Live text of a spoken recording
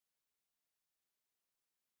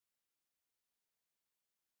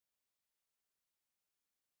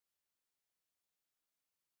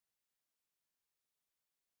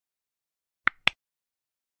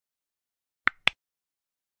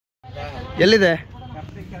ಎಲ್ಲಿದೆ?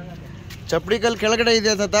 ಚಪ್ಪಡಿ ಕಲ್ ಕೆಳಗಡೆ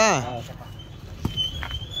ಇದೆಯಾ ತಾತ?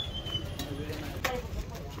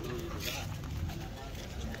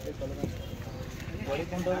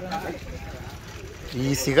 ಈ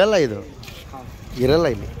ಸಿಗಲ್ಲ, ಇದು ಇರಲ್ಲ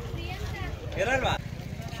ಇಲ್ಲಿ.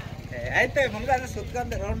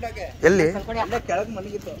 ಎಲ್ಲಿ?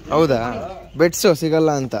 ಹೌದಾ? ಬೆಟ್ಸು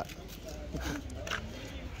ಸಿಗಲ್ಲ ಅಂತ.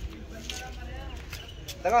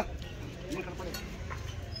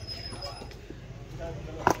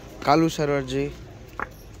 ಕಾಲು ಸರ್ವರ್ಜಿ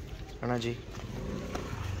ಅಣ್ಣಾಜಿ,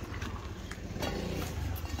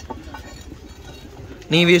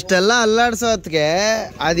 ನೀವಿಷ್ಟೆಲ್ಲ ಅಲ್ಲಾಡ್ಸೋತ್ಗೆ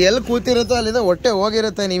ಅದು ಎಲ್ಲಿ ಕೂತಿರುತ್ತೋ ಅಲ್ಲಿದೆ, ಹೊಟ್ಟೆ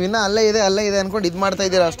ಹೋಗಿರುತ್ತೆ. ನೀವಿನ್ನ ಅಲ್ಲೇ ಇದೆ ಅಲ್ಲೇ ಇದೆ ಅನ್ಕೊಂಡು ಇದು ಮಾಡ್ತಾ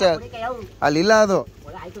ಇದ್ದೀರಾ ಅಷ್ಟೇ. ಅಲ್ಲಿಲ್ಲ ಅದು.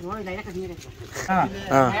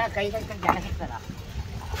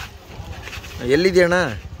 ಎಲ್ಲಿದೆಯಣ್ಣ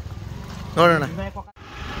ನೋಡೋಣ.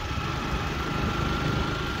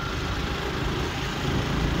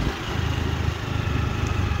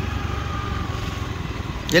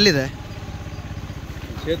 ಎಲ್ಲಿದೆ?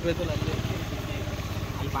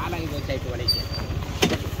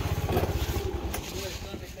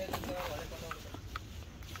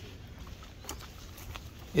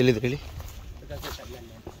 ಎಲ್ಲಿದೆ ಹೇಳಿ?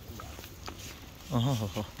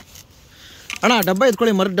 ಅಣ್ಣ ಡಬ್ಬ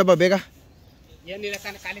ಎತ್ಕೊಳ್ಳಿ, ಮರದ ಡಬ್ಬ ಬೇಗ.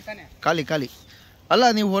 ಖಾಲಿ ಖಾಲಿ ಅಲ್ಲ,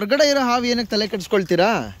 ನೀವು ಹೊರಗಡೆ ಇರೋ ಹಾವು ಏನಕ್ಕೆ ತಲೆ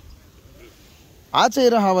ಕೆಡಿಸ್ಕೊಳ್ತೀರಾ? ಆಚೆ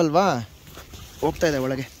ಇರೋ ಹಾವಲ್ವಾ? ಹೋಗ್ತಾ ಇದೆ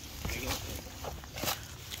ಒಳಗೆ.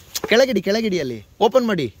 ಕೆಳಗಿಡಿ ಕೆಳಗಿಡಿ, ಅಲ್ಲಿ ಓಪನ್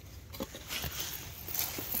ಮಾಡಿ.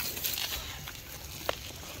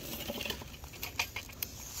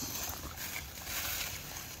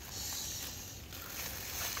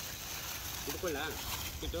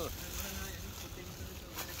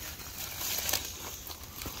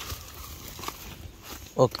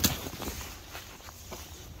 ಓಕೆ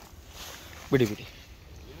ಬಿಡಿ ಬಿಡಿ,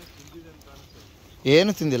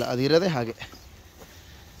 ಏನು ತಿಂದಿಲ್ಲ, ಅದು ಇರೋದೇ ಹಾಗೆ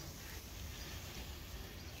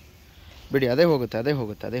ಬಿಡಿ. ಅದೇ ಹೋಗುತ್ತೆ ಅದೇ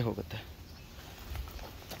ಹೋಗುತ್ತೆ ಅದೇ ಹೋಗುತ್ತೆ.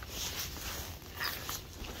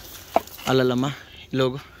 ಅಲ್ಲಲ್ಲಮ್ಮ, ಇಲ್ಲಿ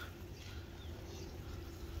ಹೋಗು.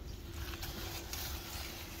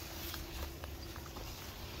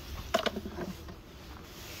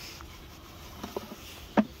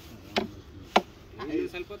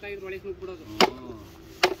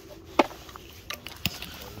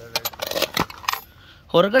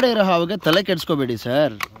 ಹೊರಗಡೆ ಇರೋ ಹಾವಿಗೆ ತಲೆ ಕೆಡಿಸ್ಕೋಬೇಡಿ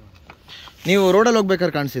ಸರ್. ನೀವು ರೋಡಲ್ಲಿ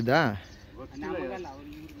ಹೋಗ್ಬೇಕಾದ್ರೆ ಕಾಣಿಸಿದ್ದ?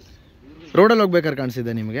 ರೋಡಲ್ಲಿ ಹೋಗ್ಬೇಕಾದ್ರೆ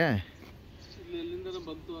ಕಾಣಿಸಿದ್ದೆ ನಿಮಗೆ?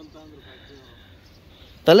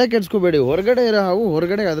 ತಲೆ ಕೆಡಿಸ್ಕೋಬೇಡಿ. ಹೊರಗಡೆ ಇರೋ ಹಾವು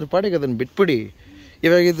ಹೊರಗಡೆ ಅದ್ರ ಪಾಡಿಗೆ ಅದನ್ನು ಬಿಟ್ಬಿಡಿ.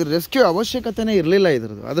 ಇವಾಗ ಇದ್ರ ರೆಸ್ಕ್ಯೂ ಅವಶ್ಯಕತೆನೇ ಇರಲಿಲ್ಲ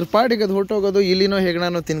ಇದ್ರದ್ದು. ಅದ್ರ ಪಾಡಿಗೆ ಅದು ಹೊರಟೋಗೋದು, ಇಲ್ಲಿನೋ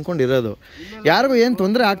ಹೆಗ್ಣನೋ ತಿನ್ಕೊಂಡಿರೋದು, ಯಾರಿಗೂ ಏನು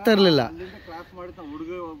ತೊಂದರೆ ಆಗ್ತಾ ಇರಲಿಲ್ಲ.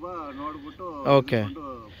 ಓಕೆ,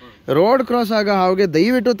 ರೋಡ್ ಕ್ರಾಸ್ ಆಗೋ ಹಾವಿಗೆ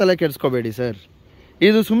ದಯವಿಟ್ಟು ತಲೆ ಕೆಡಿಸ್ಕೋಬೇಡಿ ಸರ್.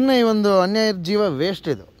 ಇದು ಸುಮ್ಮನೆ ಈ ಒಂದು ಅನ್ಯಾಯ ಜೀವ ವೇಸ್ಟ್.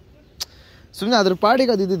 ಇದು ಸುಮ್ಮನೆ ಅದ್ರ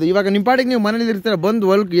ಪಾಡಿಗೆ ಅದು ಇದ್ದಿದ್ದು. ಇವಾಗ ನಿಮ್ಮ ಪಾಡಿಗೆ ನೀವು ಮನೇಲಿ ಇರ್ತೀರ, ಬಂದು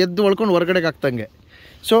ಎದ್ದು ಹೊಳ್ಕೊಂಡು ಹೊರಗಡೆಗೆ ಆಗ್ತಂಗೆ.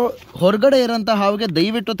 ಸೊ ಹೊರಗಡೆ ಇರೋಂಥ ಹಾವಿಗೆ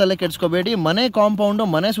ದಯವಿಟ್ಟು ತಲೆ ಕೆಡಿಸ್ಕೋಬೇಡಿ. ಮನೆ ಕಾಂಪೌಂಡು,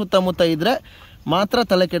 ಮನೆ ಸುತ್ತಮುತ್ತ ಇದ್ದರೆ ಮಾತ್ರ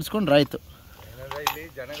ತಲೆ ಕೆಡಿಸ್ಕೊಂಡ್ರಾಯ್ತು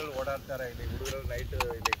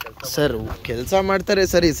ಸರ್. ಕೆಲಸ ಮಾಡ್ತಾರೆ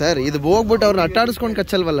ಸರಿ ಸರ್, ಇದು ಹೋಗ್ಬಿಟ್ಟು ಅವ್ರನ್ನ ಅಟ್ಟಾಡಿಸ್ಕೊಂಡು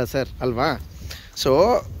ಕಚ್ಚಲ್ವಲ್ಲ ಸರ್, ಅಲ್ವಾ? ಸೊ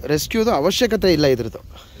ರೆಸ್ಕ್ಯೂದು ಅವಶ್ಯಕತೆ ಇಲ್ಲ ಇದ್ರದ್ದು.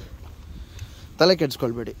 ತಲೆ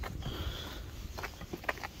ಕೆಡಿಸ್ಕೊಳ್ಬೇಡಿ.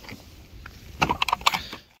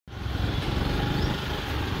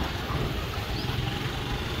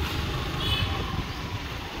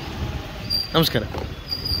 ನಮಸ್ಕಾರ.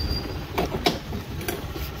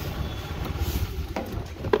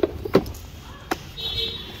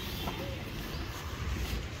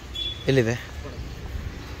 ಎಲ್ಲಿದೆ?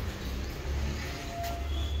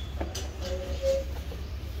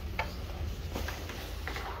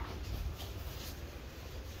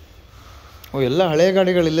 ಓ, ಎಲ್ಲ ಹಳೆಯ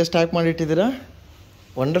ಗಾಡಿಗಳು ಇಲ್ಲೇ stock ಮಾಡಿಟ್ಟಿದ್ದೀರಾ?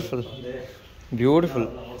 Wonderful, beautiful.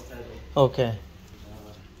 Okay,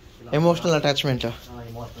 emotional attachment.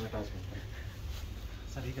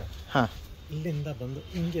 Sir ಈಗ ಹಾಂ, ಇಲ್ಲಿಂದ ಬಂದು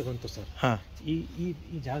ಹಿಂಗೆ ಬಂತು ಸರ್. ಹಾಂ, ಈ ಈ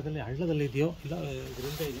ಈ ಜಾಗದಲ್ಲಿ ಹಳ್ಳದಲ್ಲಿ ಇದೆಯೋ ಇಲ್ಲ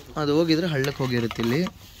ಇದರಿಂದ ಅದು ಹೋಗಿದ್ರೆ ಹಳ್ಳಕ್ಕೆ ಹೋಗಿರುತ್ತೆ. ಇಲ್ಲಿ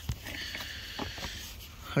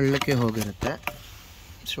ಹಳ್ಳಕ್ಕೆ ಹೋಗಿರುತ್ತೆ.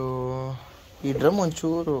 ಸೊ ಈ ಡ್ರಮ್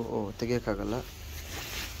ಒಂಚೂರು ತೆಗಿಯೋಕ್ಕಾಗಲ್ಲ.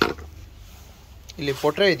 ಇಲ್ಲಿ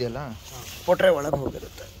ಪೊಟ್ರೆ ಇದೆಯಲ್ಲ, ಪೊಟ್ರೆ ಒಳಗೆ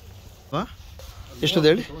ಹೋಗಿರುತ್ತೆ. ಹಾಂ, ಎಷ್ಟುದ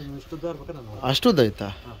ಹೇಳಿ? ಅಷ್ಟುದ್ದಾಯ್ತಾ?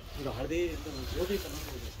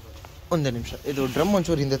 ಒಂದೇ ನಿಮಿಷ, ಇದು ಡ್ರಮ್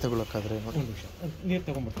ಒಂಚೂರು ಹಿಂದೆ ತಗೊಳಕ್ಕಾದ್ರೆ ನೋಡಿ. ನೀರು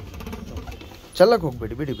ತಗೊಂಡ್ಬಿಟ್ಟು ಚೆಲ್ಲಕ್ಕೆ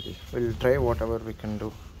ಹೋಗ್ಬೇಡಿ, ಬಿಡಿ ಬಿಡಿ. Will try what ever we can do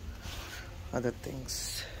other things.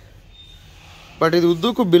 But ಇದು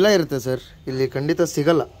ಉದ್ದಕ್ಕೂ ಬಿಲ ಇರುತ್ತೆ ಸರ್, ಇಲ್ಲಿ ಖಂಡಿತ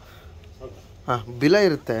ಸಿಗಲ್ಲ. ಹಾಂ, ಬಿಲ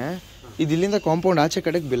ಇರುತ್ತೆ. ಇದು ಇಲ್ಲಿಂದ ಕಾಂಪೌಂಡ್ ಆಚೆ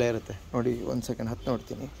ಕಡೆಗೆ ಬಿಲ ಇರುತ್ತೆ ನೋಡಿ. ಒಂದು ಸೆಕೆಂಡ್ ಹತ್ತು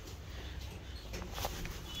ನೋಡ್ತೀನಿ.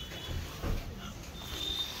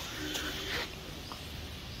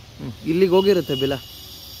 ಇಲ್ಲಿಗೆ ಹೋಗಿರುತ್ತೆ ಬಿಲ.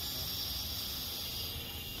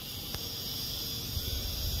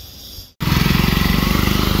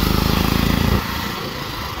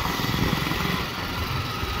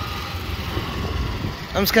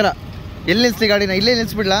 ನಮಸ್ಕಾರ. ಎಲ್ಲಿ ನಿಲ್ಸ್ಲಿ ಗಾಡಿನ? ಇಲ್ಲೇ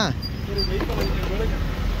ನಿಲ್ಸ್ಬಿಡ್ಲಾ?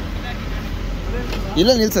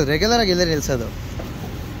 ಇಲ್ಲೇ ನಿಲ್ಸೋದು, ರೆಗ್ಯುಲರ್ ಆಗಿ ಇಲ್ಲೇ ನಿಲ್ಸೋದು.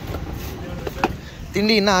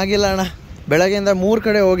 ತಿಂಡಿ ಇನ್ನೂ ಆಗಿಲ್ಲ ಅಣ್ಣ. ಬೆಳಗ್ಗೆಯಿಂದ 3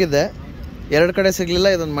 ಕಡೆ ಹೋಗಿದ್ದೆ, 2 ಕಡೆ ಸಿಗಲಿಲ್ಲ.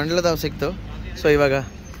 ಇದೊಂದು ಮಂಡ್ಲದಾವ್ ಸಿಕ್ತು. ಸೊ ಇವಾಗ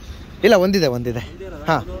ಇಲ್ಲ, ಒಂದಿದೆ.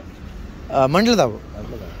 ಹಾಂ, ಮಂಡ್ಲದಾವು.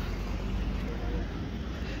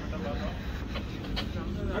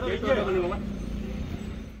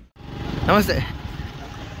 ನಮಸ್ತೆ.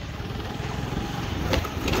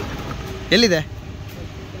 ಎಲ್ಲಿದೆ?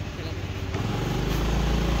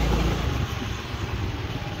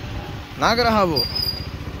 ನಾಗರ ಹಾವು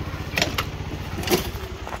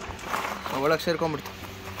ಒಳಗೆ ಸೇರ್ಕೊಂಡ್ಬಿಡ್ತು.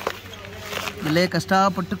 ಇಲ್ಲೇ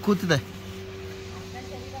ಕಷ್ಟಪಟ್ಟು ಕೂತಿದೆ.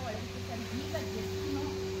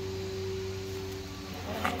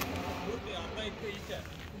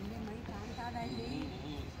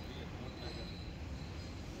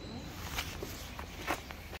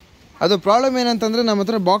 ಅದು ಪ್ರಾಬ್ಲಮ್ ಏನಂತಂದರೆ ನಮ್ಮ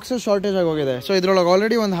ಹತ್ರ ಬಾಕ್ಸಸ್ ಶಾರ್ಟೇಜ್ ಆಗೋಗಿದೆ. ಸೊ ಇದ್ರೊಳಗೆ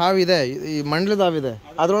ಆಲ್ರೆಡಿ ಒಂದು ಹಾವಿದೆ, ಈ ಮಂಡ್ಲದ ಹಾವಿದೆ.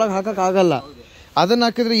 ಅದ್ರೊಳಗೆ ಹಾಕೋಕ್ಕಾಗಲ್ಲ. ಅದನ್ನು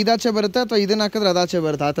ಹಾಕಿದ್ರೆ ಇದಾಚೆ ಬರುತ್ತೆ, ಅಥವಾ ಇದನ್ನು ಹಾಕಿದ್ರೆ ಅದಾಚೆ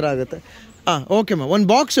ಬರುತ್ತೆ, ಆ ಥರ ಆಗುತ್ತೆ. ಹಾಂ, ಓಕೆ ಅಮ್ಮ. ಒಂದು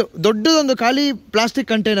ಬಾಕ್ಸು, ದೊಡ್ಡದೊಂದು ಖಾಲಿ ಪ್ಲಾಸ್ಟಿಕ್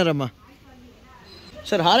ಕಂಟೈನರ್ ಅಮ್ಮ.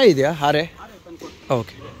 ಸರ್, ಹಾರೆ ಇದೆಯಾ? ಹಾರೆ?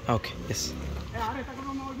 Okay okay, S.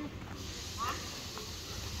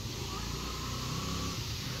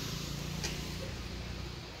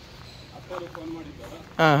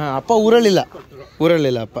 ಹಾಂ, ಅಪ್ಪ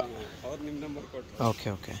ಊರಲ್ಲಿಲ್ಲ ಅಪ್ಪ. ಓಕೆ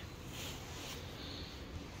ಓಕೆ,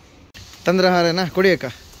 ತಂದ್ರೆ ಹಾರೇನಾ? ಕುಡಿಯಕ್ಕ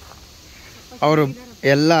ಅವರು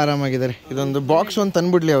ಎಲ್ಲ ಆರಾಮಾಗಿದ್ದಾರೆ. ಇದೊಂದು ಬಾಕ್ಸ್ ಒಂದು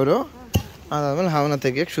ತಂದ್ಬಿಡ್ಲಿ ಅವರು, ಅದಾದ್ಮೇಲೆ ಹಾವನ್ನ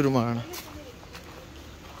ತೆಗಿಯಕ್ಕೆ ಶುರು ಮಾಡೋಣ.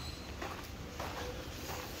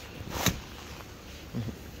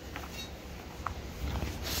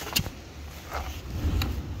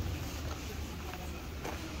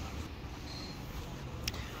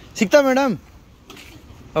 ಸಿಗ್ತಾ ಮೇಡಮ್?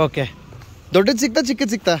 ಓಕೆ. ದೊಡ್ಡದು ಸಿಗ್ತಾ,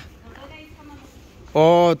 ಚಿಕ್ಕದು ಸಿಗ್ತಾ? ಓ,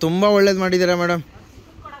 ತುಂಬ ಒಳ್ಳೇದು ಮಾಡಿದ್ದೀರಾ ಮೇಡಮ್.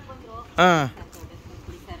 ಹಾಂ,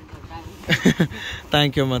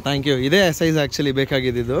 ಥ್ಯಾಂಕ್ ಯು ಅಮ್ಮ, ಥ್ಯಾಂಕ್ ಯು. ಇದೇ ಸೈಜ್ ಆ್ಯಕ್ಚುಲಿ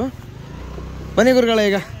ಬೇಕಾಗಿದ್ದು. ಬನ್ನಿ ಗುರುಗಳ,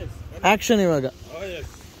 ಈಗ ಆ್ಯಕ್ಷನ್ ಇವಾಗ.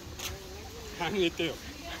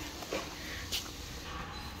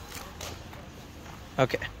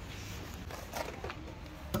 ಓಕೆ.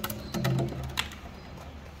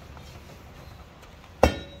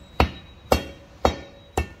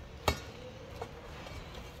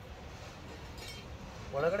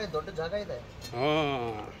 ಒಳಗಡೆ ದೊಡ್ಡ ಜಾಗ ಇದೆ.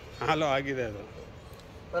 ಹಾಲು ಆಗಿದೆ ಅದು.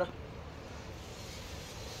 ಬರ,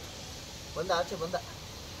 ಬಂದ ಆಚೆ ಬಂದ.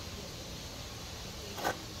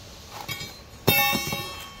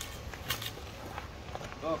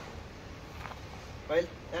 ಫೈಲ್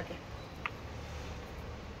ಯಾಕೆ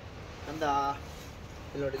ಅಂದ?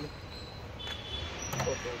 ಇಲ್ಲಿ ನೋಡಿ.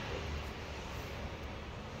 ಓಕೆ ಓಕೆ,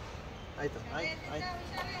 ಆಯ್ತು ಆಯ್ತು ಆಯ್ತು.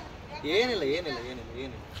 ಏನಿಲ್ಲ ಏನಿಲ್ಲ ಏನಿಲ್ಲ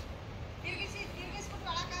ಏನಿಲ್ಲ.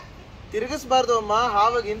 ತಿರುಗಿಸ್ಬಾರ್ದು ಅಮ್ಮ,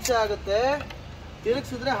 ಹಾವಿಗೆ ಹಿಂಸೆ ಆಗುತ್ತೆ.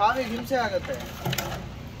 ತಿರುಗಿಸಿದ್ರೆ ಹಾವಿಗೆ ಹಿಂಸೆ ಆಗುತ್ತೆ.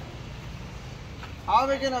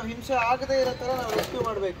 ಹಾವಿಗೆ ನಾವು ಹಿಂಸೆ ಆಗದೆ ಇರೋ ತರ ನಾವು ರೆಸ್ಕ್ಯೂ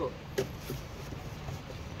ಮಾಡಬೇಕು.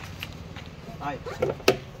 ಆಯ್ತು,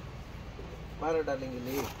 ಬಾರ ಡಾರ್ಲಿಂಗ್,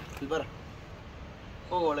 ಇಲ್ಲಿ ಬರ,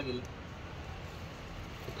 ಹೋಗು ಒಳಗಿಲ್ಲಿ.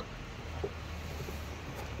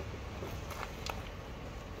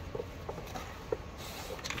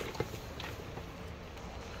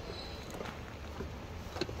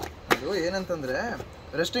 ಅದು ಏನಂತಂದ್ರೆ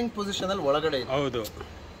ರೆಸ್ಟಿಂಗ್ ಪೊಸಿಷನ್ ಅಲ್ಲಿ ಒಳಗಡೆ ಇದೆ. ಹೌದು.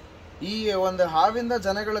 ಈ ಒಂದು ಹಾವಿಂದ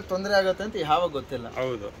ಜನಗಳಿಗೆ ತೊಂದರೆ ಆಗತ್ತೆ ಅಂತ ಈ ಹಾವಾಗ ಗೊತ್ತಿಲ್ಲ.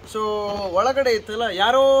 ಹೌದು. ಸೊ ಒಳಗಡೆ ಇತ್ತಲ್ಲ,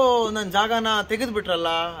 ಯಾರೋ ನನ್ನ ಜಾಗನ ತೆಗೆದು ಬಿಟ್ರಲ್ಲ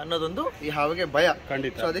ಅನ್ನೋದೊಂದು ಈ ಹಾವಿಗೆ ಭಯ.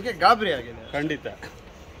 ಖಂಡಿತ. ಸೊ ಅದಕ್ಕೆ ಗಾಬರಿ ಆಗಿದೆ. ಖಂಡಿತ.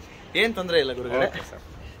 ಏನ್ ತೊಂದರೆ ಇಲ್ಲ ಗುರುಗಳೇ,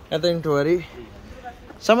 ನಥಿಂಗ್ ಟು ವರಿ.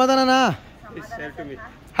 ಸಮಾಧಾನನಾ?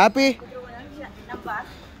 ಹ್ಯಾಪಿ?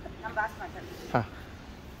 ಹಾ.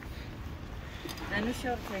 ಧನುಷ್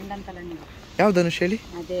ಅವ್ರ ಫ್ರೆಂಡ್ ಅಂತಲ್ಲ ನೀವು? ಯಾವ ಧನುಷ್ ಹೇಳಿ?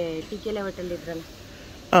 ಅದೇ ಟಿಕೆಲೆ ಹೋಟೆಲ್ ಇದ್ರಲ್ಲ.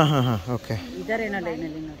 ಹಾಂ ಹಾಂ ಹಾಂ, ಓಕೆ. ಇದಾರೇನೋ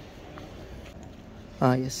ಲೈನಲ್ಲಿ ನೋಡಿ.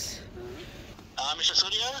 ಹಾಂ, ಎಸ್.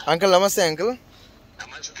 ಅಂಕಲ್ ನಮಸ್ತೆ. ಅಂಕಲ್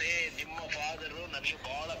ನಮಸ್ತೆ. ನಿಮ್ಮ ಫಾದರು ನನಗೆ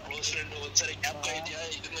ಬಹಳ ಕ್ಲೋಸ್ ಫ್ರೆಂಡ್. ಒಂದ್ಸರಿ ಜ್ಞಾಪಕ ಇದೆಯಾ?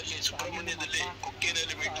 ಇದರಲ್ಲಿ ಸುಬ್ರಹ್ಮಣ್ಯದಲ್ಲಿ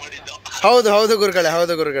ಕುಕ್ಕೆನಲ್ಲಿ ಮೀಟ್ ಮಾಡಿದ್ದು. ಹೌದು ಹೌದು ಗುರುಗಳೇ,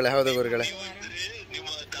 ಹೌದು ಗುರುಗಳೇ, ಹೌದು ಗುರುಗಳೇ. ನಿಮ್ಮ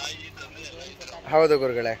ತಾಯಿ ತಂದೆ ಎಲ್ಲ ಇದ್ರು. ಹೌದು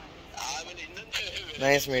ಗುರುಗಳೇ. ಆಮೇಲೆ ಇನ್ನೊಂದು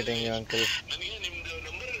ನೈಸ್ ಮೀಟಿಂಗ್ ಯು ಅಂಕಲ್. ನನಗೆ ನಿಮ್ದು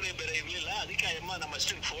ನಂಬರ್ ಬೇರೆ ಇರ್ಲಿಲ್ಲ, ಅದಕ್ಕೆ ಅಮ್ಮ ನಮ್ಮ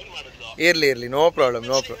ಅಷ್ಟೊಂದು ಫೋನ್ ಮಾಡಿದ್ಲು. ಇರ್ಲಿ ಇರ್ಲಿ, ನೋ ಪ್ರಾಬ್ಲಮ್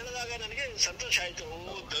ನೋ ಪ್ರಾಬ್ಲಮ್. ಹೇಳಿದಾಗ ನನಗೆ ಸಂತೋಷ ಆಯ್ತು.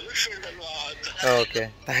 ಧನುಷ್ ಫ್ರೆಂಡ್ ಅಲ್ವಾ ಅಂತ. Okay,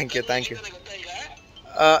 thank you thank you. ಗೊತ್ತಾ ಈಗ?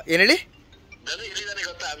 ಏನು ಹೇಳಿ? ಧನು ಇಲ್ಲಿದ್ದಾನೆ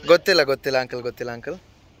ಗೊತ್ತಾ? ಗೊತ್ತಿಲ್ಲ ಗೊತ್ತಿಲ್ಲ ಅಂಕಲ್, ಗೊತ್ತಿಲ್ಲ uncle.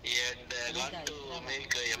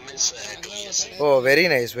 O very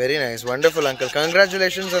nice wonderful uncle,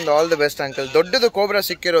 congratulations and all the best uncle. ದೊಡ್ಡದು ಕೋಬ್ರಾ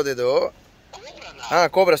ಸಿಕ್ಕಿರೋದು ಇದು. ಹಾಂ,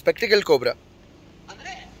 ಕೋಬ್ರಾ, ಸ್ಪೆಕ್ಟಿಕಲ್ ಕೋಬ್ರಾ,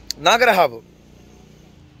 ನಾಗರ ಹಾವು.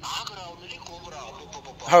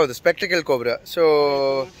 ಹೌದು, ಸ್ಪೆಕ್ಟಿಕಲ್ ಕೋಬ್ರಾ. ಸೊ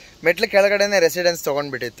ಮೆಟ್ಲು ಕೆಳಗಡೆನೆ ರೆಸಿಡೆನ್ಸ್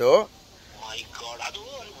ತೊಗೊಂಡ್ಬಿಟ್ಟಿತ್ತು.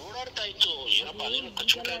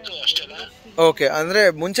 ಓಕೆ, ಅಂದರೆ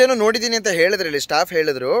ಮುಂಚೆನೂ ನೋಡಿದ್ದೀನಿ ಅಂತ ಹೇಳಿದ್ರು, ಇಲ್ಲಿ ಸ್ಟಾಫ್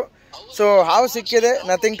ಹೇಳಿದ್ರು. ಸೊ ಹಾವು ಸಿಕ್ಕಿದೆ,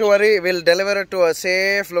 nothing to worry, will deliver to a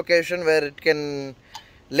safe location where it can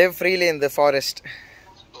live freely in the forest.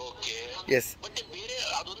 S,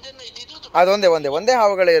 ಒಂದೇ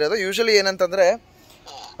ಹಾವುಗಳೇ ಇರೋದು. ಯೂಶಲಿ ಏನಂತಂದರೆ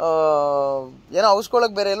ಏನೋ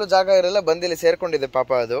ಔಸ್ಕೊಳ್ಳೋಕೆ ಬೇರೆ ಎಲ್ಲೂ ಜಾಗ ಇರಲ್ಲ, ಬಂದಿಲ್ಲಿ ಸೇರ್ಕೊಂಡಿದೆ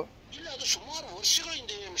ಪಾಪ ಅದು.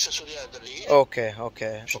 Okay.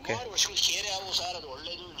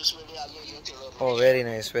 O very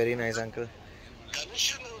nice uncle.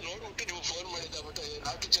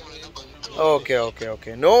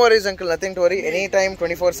 Okay. No worries, uncle. Nothing to worry. Anytime,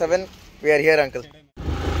 24/7, we are here, uncle.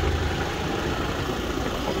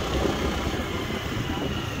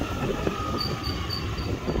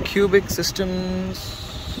 Cubic systems.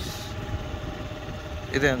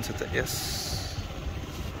 Ide ansute. Yes.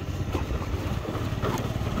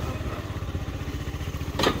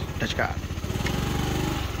 Touch card.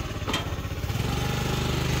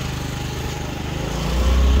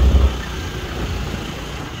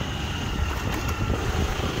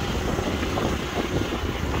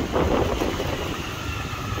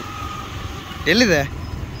 ಎಲ್ಲಿದೆ?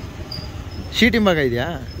 ಶೀಟ್ ಹಿಂಭಾಗ ಇದೆಯಾ?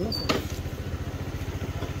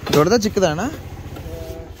 ದೊಡ್ಡದ ಚಿಕ್ಕದ ಅಣ್ಣ?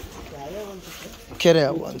 ಕೆರೆ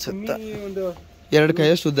ಅವು ಅನ್ಸುತ್ತೆ. 2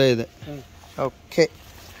 ಕೈಯಷ್ಟು ಉದ್ದ ಇದೆ. ಓಕೆ,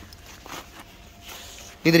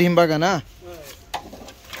 ಇದ್ರ ಹಿಂಭಾಗನಾ?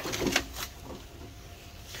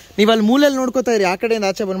 ನೀವು ಅಲ್ಲಿ ಮೂಲೆಯಲ್ಲಿ ನೋಡ್ಕೋತಾ ಇರಿ, ಆ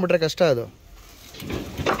ಕಡೆಯಿಂದ ಆಚೆ ಬಂದ್ಬಿಟ್ರೆ ಕಷ್ಟ. ಅದು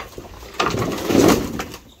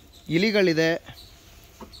ಇಲಿಗಳಿದೆ,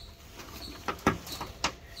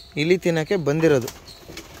 ಇಲಿ ತಿನ್ನಕ್ಕೆ ಬಂದಿರೋದು.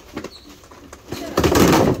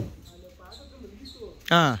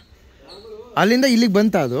 ಹಾಂ, ಅಲ್ಲಿಂದ ಇಲ್ಲಿಗೆ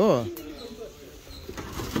ಬಂತ ಅದು.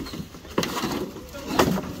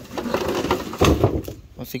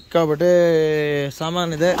 ಸಿಕ್ಕಾಬಟ್ಟೆ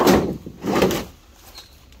ಸಾಮಾನಿದೆ.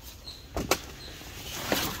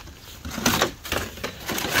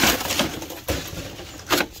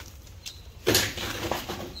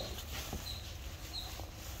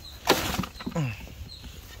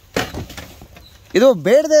 ಇದು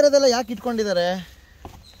ಬೇಡದೇ ಇರೋದೆಲ್ಲ ಯಾಕೆ ಇಟ್ಕೊಂಡಿದ್ದಾರೆ?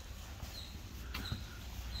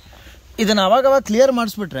 ಇದನ್ನು ಅವಾಗವಾಗ ಕ್ಲಿಯರ್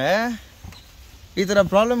ಮಾಡಿಸ್ಬಿಟ್ರೆ ಈ ಥರ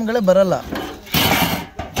ಪ್ರಾಬ್ಲಮ್ಗಳೇ ಬರಲ್ಲ.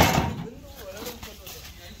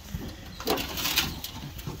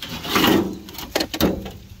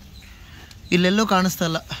 ಇಲ್ಲೆಲ್ಲೂ ಕಾಣಿಸ್ತಾ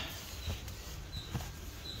ಇಲ್ಲ.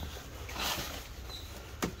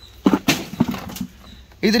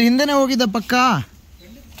 ಇದ್ರ ಹಿಂದೆನೇ ಹೋಗಿದ್ದ ಪಕ್ಕ.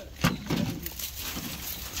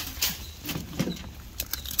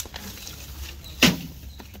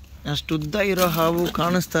 ಅಷ್ಟು ಉದ್ದ ಇರೋ ಹಾವು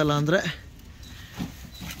ಕಾಣಿಸ್ತಾ ಇಲ್ಲ ಅಂದರೆ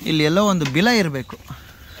ಇಲ್ಲಿ ಎಲ್ಲೋ ಒಂದು ಬಿಲ ಇರಬೇಕು.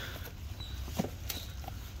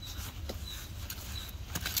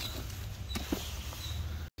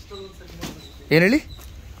 ಏನು ಹೇಳಿ?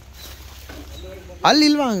 ಅಲ್ಲಿ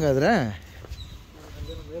ಇಲ್ವಾ ಹಂಗಾದ್ರೆ?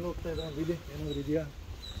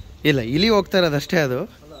 ಇಲ್ಲ, ಇಲಿ ಹೋಗ್ತಾ ಇರೋದಷ್ಟೇ ಅದು.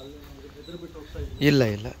 ಇಲ್ಲ,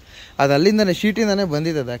 ಅದು ಅಲ್ಲಿಂದನೇ ಶೀಟಿಂದಾನೇ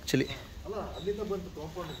ಬಂದಿದೆ ಅದು ಆ್ಯಕ್ಚುಲಿ.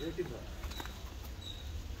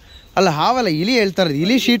 ಅಲ್ಲ, ಹಾವಲ್ಲ, ಇಲಿ ಹೇಳ್ತಾ ಇರೋದು.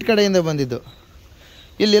 ಇಲಿ ಶೀಟ್ ಕಡೆಯಿಂದ ಬಂದಿದ್ದು.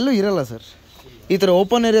 ಇಲ್ಲೆಲ್ಲೂ ಇರಲ್ಲ ಸರ್, ಈ ಥರ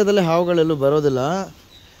ಓಪನ್ ಏರಿಯಾದಲ್ಲಿ ಹಾವುಗಳೆಲ್ಲೂ ಬರೋದಿಲ್ಲ.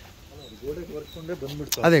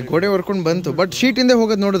 ಅದೇ ಗೋಡೆ ಹೊರ್ಕೊಂಡು ಬಂತು, ಬಟ್ ಶೀಟಿಂದ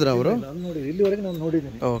ಹೋಗೋದು ನೋಡಿದ್ರ ಅವರು?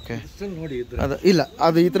 ಓಕೆ, ಅದು ಇಲ್ಲ,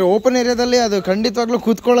 ಅದು ಈ ಥರ ಓಪನ್ ಏರಿಯಾದಲ್ಲಿ ಅದು ಖಂಡಿತವಾಗ್ಲೂ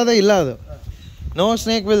ಕೂತ್ಕೊಳ್ಳೋದೇ ಇಲ್ಲ. ಅದು no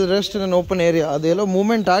snake will rest in open area. ಅದು ಎಲ್ಲೋ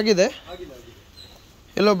ಮೂವ್ಮೆಂಟ್ ಆಗಿದೆ,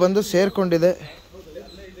 ಎಲ್ಲೋ ಬಂದು ಸೇರ್ಕೊಂಡಿದೆ.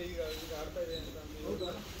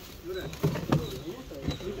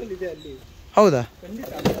 ಹೌದಾ?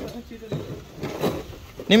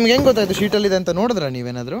 ನಿಮ್ಗೆ ಹೆಂಗ್ ಗೊತ್ತಾಯ್ತು ಶೀಟಲ್ಲಿದೆ ಅಂತ? ನೋಡಿದ್ರ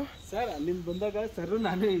ನೀವೇನಾದ್ರು? ಸರ್ ಅಲ್ಲಿಂದ ಬಂದಾಗ ಸರ್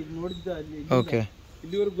ನಾನೇ ನೋಡಿದ್ದೆ ಅಲ್ಲಿ. ಓಕೆ,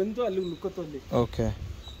 ಇಲ್ಲಿವರೆಗೆ ಬಂತು, ಅಲ್ಲಿ ನುಕ್ಕತ್ತು ಅಲ್ಲಿ. ಓಕೆ,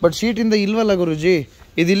 ಬಟ್ ಶೀಟಿಂದ ಇಲ್ವಲ್ಲ ಗುರುಜಿ.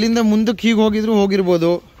 ಇದು ಇಲ್ಲಿಂದ ಮುಂದಕ್ಕೆ ಹೀಗೆ ಹೋಗಿದ್ರು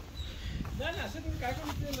ಹೋಗಿರ್ಬೋದು.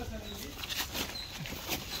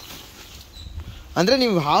 ಅಂದರೆ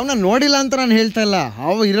ನೀವು ಹಾವನ್ನ ನೋಡಿಲ್ಲ ಅಂತ ನಾನು ಹೇಳ್ತಾ ಇಲ್ಲ.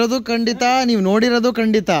 ಹಾವು ಇರೋದು ಖಂಡಿತ, ನೀವು ನೋಡಿರೋದು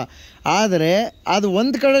ಖಂಡಿತ. ಆದರೆ ಅದು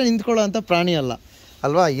ಒಂದು ಕಡೆ ನಿಂತ್ಕೊಳ್ಳೋ ಅಂಥ ಪ್ರಾಣಿ ಅಲ್ಲ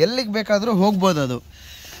ಅಲ್ವಾ? ಎಲ್ಲಿಗೆ ಬೇಕಾದರೂ ಹೋಗ್ಬೋದು. ಅದು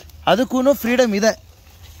ಅದಕ್ಕೂ ಫ್ರೀಡಮ್ ಇದೆ.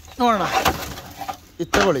 ನೋಡೋಣ, ಇದು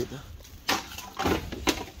ತಗೊಳ್ಳಿ. ಇದು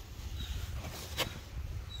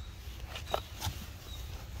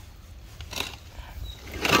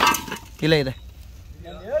ಇಲ್ಲ ಇದೆ.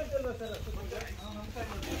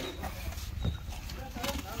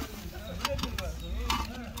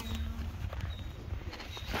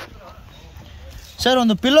 ಸರ್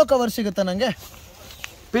ಒಂದು ಪಿಲ್ಲೋ ಕವರ್ ಸಿಗುತ್ತಾ ನನಗೆ?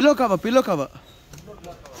 ಪಿಲ್ಲೋ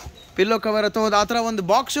ಕವರ್ ಅಥವಾ ಆ ಥರ ಒಂದು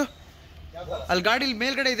ಬಾಕ್ಸು ಅಲ್ಲಿ ಗಾಡೀಲಿ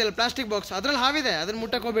ಮೇಲ್ಗಡೆ ಇದೆಯಲ್ಲ ಪ್ಲಾಸ್ಟಿಕ್ ಬಾಕ್ಸ್, ಅದ್ರಲ್ಲಿ ಹಾವಿದೆ, ಅದನ್ನು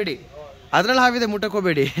ಮುಟ್ಟಕ್ಕೋಬೇಡಿ,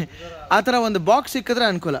 ಮುಟ್ಟಕ್ಕೋಬೇಡಿ. ಆ ಥರ ಒಂದು ಬಾಕ್ಸ್ ಸಿಕ್ಕಿದ್ರೆ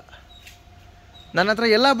ಅನುಕೂಲ. ನನ್ನ ಹತ್ರ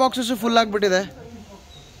ಎಲ್ಲ ಬಾಕ್ಸಸ್ಸು ಫುಲ್ ಆಗಿಬಿಟ್ಟಿದೆ.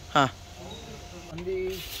 ಹಾಂ,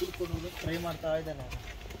 ಟ್ರೈ ಮಾಡ್ತಾ ಇದ್ದೇನೆ.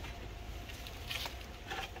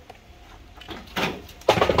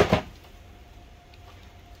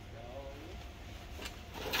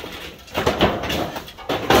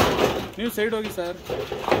 ನೀವು ಸೈಡ್ ಹೋಗಿ ಸರ್.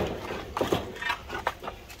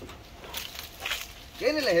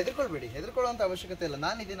 ಏನಿಲ್ಲ, ಹೆದರ್ಕೊಳ್ಬೇಡಿ, ಹೆದರ್ಕೊಳ್ಳೋಂಥ ಅವಶ್ಯಕತೆ ಇಲ್ಲ.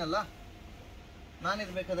 ನಾನಿದ್ದೀನಲ್ಲ,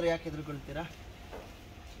 ನಾನಿರ್ಬೇಕಾದ್ರೆ ಯಾಕೆ ಹೆದರ್ಕೊಳ್ತೀರಾ?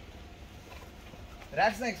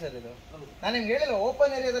 ರ್ಯಾಟ್ ಸ್ನೇಕ್ ಸರ್ ಇದು. ನಾನು ನಿಮ್ಗೆ ಹೇಳಿಲ್ಲ,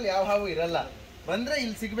 ಓಪನ್ ಏರಿಯಾದಲ್ಲಿ ಯಾವ ಹಾವು ಇರಲ್ಲ, ಬಂದರೆ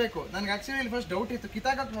ಇಲ್ಲಿ ಸಿಗಬೇಕು. ನನಗೆ ಆ್ಯಕ್ಚುಲಿ ಇಲ್ಲಿ ಫಸ್ಟ್ ಡೌಟ್ ಇತ್ತು,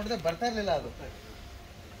 ಕಿತ್ತಾಕಕ್ಕೆ ನೋಡಿದೆ ಬರ್ತಾ ಇರಲಿಲ್ಲ ಅದು.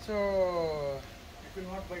 ಸೊ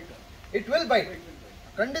ಇಟ್ ವಿಲ್ ಬೈಟ್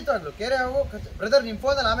ಖಂಡಿತವಾಗ್ಲು. ಕೆರೆ ಹಾವು ಬ್ರದರ್, ನಿಮ್ಮ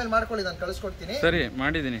ಫೋನಲ್ಲಿ ಆಮೇಲೆ ಮಾಡ್ಕೊಳ್ಳಿ, ನಾನು ಕಳಿಸ್ಕೊಡ್ತೀನಿ. ಸರಿ,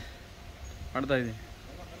 ಮಾಡ್ತಾ ಇದ್ದೀನಿ,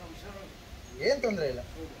 ಏನು ತೊಂದರೆ ಇಲ್ಲ.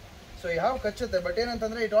 ಸೊ ಈ ಹಾವು ಕಚ್ಚುತ್ತೆ, ಬಟ್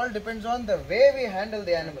ಏನಂತಂದ್ರೆ it all depends on the way we handle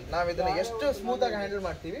the animal. ನಾವು ಇದನ್ನ ಎಷ್ಟು ಸ್ಮೂತ್ ಆಗಿ ಹ್ಯಾಂಡಲ್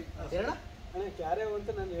ಮಾಡ್ತೀವಿ.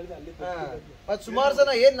 ಮತ್ತು ಸುಮಾರು ಜನ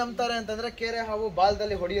ಏನ್ ನಂಬ್ತಾರೆ ಅಂತಂದ್ರೆ ಕೆರೆ ಹಾವು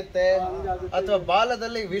ಬಾಲದಲ್ಲಿ ಹೊಡೆಯುತ್ತೆ ಅಥವಾ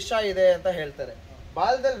ಬಾಲದಲ್ಲಿ ವಿಷ ಇದೆ ಅಂತ ಹೇಳ್ತಾರೆ.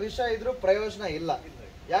 ಬಾಲದಲ್ಲಿ ವಿಷ ಇದ್ರೂ ಪ್ರಯೋಜನ ಇಲ್ಲ.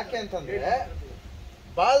 ಯಾಕೆ ಅಂತಂದ್ರೆ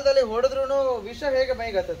ಬಾಲದಲ್ಲಿ ಹೊಡೆದ್ರು ವಿಷ ಹೇಗೆ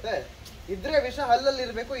ಮೈಗತ್ತೆ? ಇದ್ರೆ ವಿಷ ಹಲ್ಲಲ್ಲಿ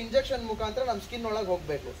ಇರಬೇಕು, ಇಂಜೆಕ್ಷನ್ ಮುಖಾಂತರ ನಮ್ಮ ಸ್ಕಿನ್ ಒಳಗೆ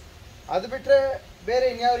ಹೋಗ್ಬೇಕು. ಅದು ಬಿಟ್ರೆ ಬೇರೆ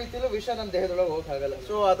ಇನ್ಯಾವ ರೀತಿಲೂ ವಿಷ ನಮ್ಮ ದೇಹದೊಳಗೆ ಹೋಗಕ್ಕಾಗಲ್ಲ.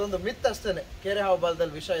 ಸೊ ಅದೊಂದು ಮಿತ್ ಅಷ್ಟೇನೆ, ಕೆರೆ ಹಾವು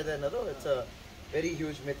ಬಾಲದಲ್ಲಿ ವಿಷ ಇದೆ ಅನ್ನೋದು. ಇಟ್ಸ್ ಅ ವೆರಿ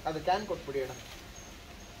ಹ್ಯೂಜ್ ಮಿತ್. ಅದು ಕ್ಯಾನ್ ಕೊಟ್ಬಿಡಿ ಅಣ್ಣ.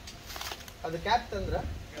 ಅದು ಕ್ಯಾಪ್ ತಂದ್ರ?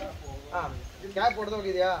 ಹಾ, ಕ್ಯಾಪ್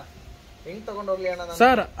ಹೊಡೆದೋಗಿದ್ಯಾ? ಹೆಂಗ್ ತಗೊಂಡೋಗ್ಲಿ ಅಣ್ಣ?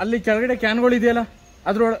 ಸರ್ ಅಲ್ಲಿ ಕೆಳಗಡೆ ಕ್ಯಾನ್ಗಳು ಇದೆಯಲ್ಲ,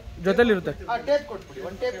 ಅದ್ರ ಜೊತೆಲಿ ಇರುತ್ತೆ. ಟೇಪ್ ಕೊಟ್ಬಿಡಿ,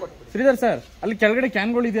 ಒಂದು ಟೇಪ್ ಕೊಟ್ಬಿಡಿ. ಶ್ರೀಧರ್ ಸರ್, ಅಲ್ಲಿ ಕೆಳಗಡೆ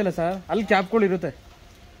ಕ್ಯಾನ್ಗಳು ಇದೆಯಲ್ಲ ಸರ್, ಅಲ್ಲಿ ಕ್ಯಾಪ್ಗಳು ಇರುತ್ತೆ.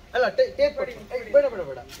 ಅಲ್ಲ, ಟೇಪ್ ಕೊಡಿ. ಬೇಡ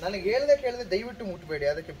ನನಗೆ ಕೇಳದೆ ದಯವಿಟ್ಟು ಮುಟ್ಬೇಡಿ.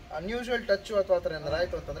 ಅದಕ್ಕೆ ಅನ್ಯೂಶುವಲ್ ಟಚ್ ಅಥವಾ ಆ ಥರ ಏನಾರು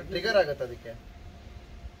ಆಯ್ತು ಅಂತಂದ್ರೆ ಟ್ರಿಗರ್ ಆಗುತ್ತೆ ಅದಕ್ಕೆ.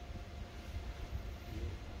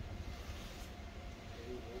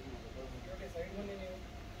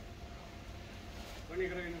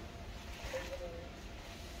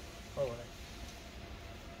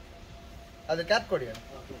 ಅದು ಕ್ಯಾಪ್ ಕೊಡಿ.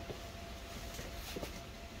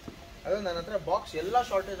 ಅದು ನನ್ನ ಹತ್ರ ಬಾಕ್ಸ್ ಎಲ್ಲ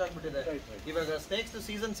ಶಾರ್ಟೇಜ್ ಆಗ್ಬಿಟ್ಟಿದೆ ಇವಾಗ. ಸ್ನೇಕ್ಸ್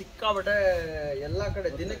ಸೀಸನ್ ಸಿಕ್ಕಾಬಿಟ್ಟೆ ಎಲ್ಲ ಕಡೆ.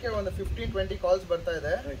 ದಿನಕ್ಕೆ ಒಂದು 15-20 ಕಾಲ್ಸ್ ಬರ್ತಾ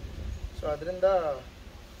ಇದೆ. ಸೊ ಅದರಿಂದ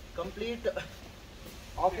ಕಂಪ್ಲೀಟ್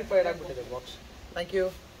ಆಕ್ಯುಪೈಡ್ ಆಗ್ಬಿಟ್ಟಿದೆ ಬಾಕ್ಸ್. Thank you.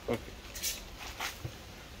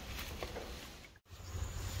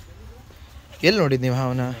 ಎಲ್ಲಿ ನೋಡಿದ್ದು ನೀವು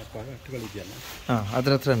ಅವನ? ಹಾಂ,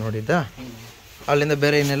 ಅದ್ರ ಹತ್ರ ನೋಡಿದ್ದ. ಅಲ್ಲಿಂದ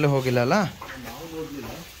ಬೇರೆ ಇನ್ನೆಲ್ಲೂ ಹೋಗಿಲ್ಲ ಅಲ್ಲ?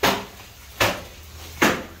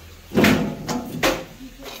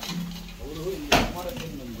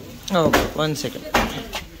 Okay, 1 second.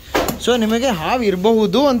 ಸೊ ನಿಮಗೆ ಹಾವು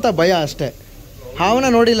ಇರಬಹುದು ಅಂತ ಭಯ ಅಷ್ಟೇ. ಹಾವನ್ನ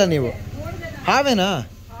ನೋಡಿಲ್ಲ ನೀವು? ಹಾವೇನಾ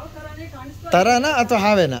ತರಾನ ಅಥವಾ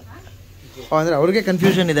ಹಾವೇನಾ? ಅಂದರೆ ಅವ್ರಿಗೆ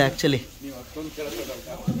ಕನ್ಫ್ಯೂಷನ್ ಇದೆ ಆ್ಯಕ್ಚುಲಿ.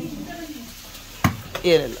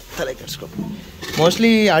 ಏನಿಲ್ಲ, ತಲೆ ಕೆಡಿಸ್ಕೊ.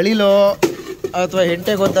 ಮೋಸ್ಟ್ಲಿ ಅಳಿಲೋ ಅಥವಾ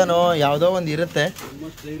ಹೆಂಟೆ ಗೊತ್ತಾನೋ ಯಾವುದೋ ಒಂದು ಇರುತ್ತೆ.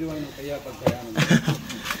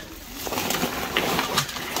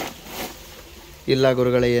 ಇಲ್ಲ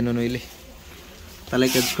ಗುರುಗಳೇ, ಏನೂ ಇಲ್ಲಿ ತಲೆ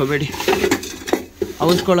ಕೆಡಿಸ್ಕೋಬೇಡಿ.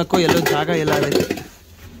 ಔಸ್ಕೊಳ್ಳೋಕ್ಕೂ ಎಲ್ಲೂ ಜಾಗ ಇಲ್ಲ ಅದಕ್ಕೆ.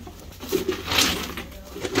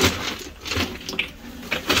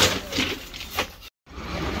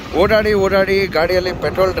 ಓಡಾಡಿ ಗಾಡಿಯಲ್ಲಿ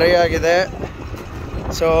ಪೆಟ್ರೋಲ್ ಡ್ರೈ ಆಗಿದೆ.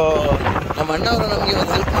 ಸೊ ನಮ್ಮ ಅಣ್ಣವರು ನಮಗೆ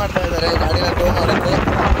ಒಂದು ಹೆಲ್ಪ್ ಮಾಡ್ತಾ ಇದ್ದಾರೆ ಗಾಡಿನ ಟೋ ಮಾಡೋಕ್ಕೆ.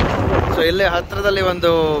 ಸೊ ಇಲ್ಲೇ ಹತ್ತಿರದಲ್ಲಿ ಒಂದು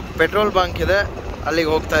ಪೆಟ್ರೋಲ್ ಬಂಕ್ ಇದೆ, ಅಲ್ಲಿಗೆ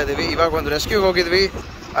ಹೋಗ್ತಾ ಇದ್ದೀವಿ. ಇವಾಗ ಒಂದು ರೆಸ್ಕ್ಯೂಗೆ ಹೋಗಿದ್ವಿ,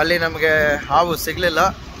 ಅಲ್ಲಿ ನಮಗೆ ಹಾವು ಸಿಗಲಿಲ್ಲ.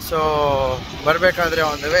 ಸೊ ಬರಬೇಕಾದ್ರೆ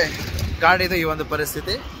ಒಂದು ಗಾಡಿದು ಈ ಒಂದು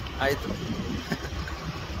ಪರಿಸ್ಥಿತಿ ಆಯಿತು.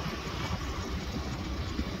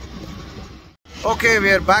 Okay, we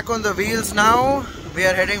are back on the wheels ನಾವು. We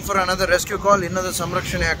are heading for another rescue ಕಾಲ್. ಇನ್ನೊಂದು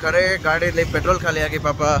ಸಂರಕ್ಷಣೆಯ ಕರೆ. ಗಾಡಿಯಲ್ಲಿ ಪೆಟ್ರೋಲ್ ಖಾಲಿಯಾಗಿ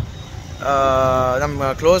ಪಾಪ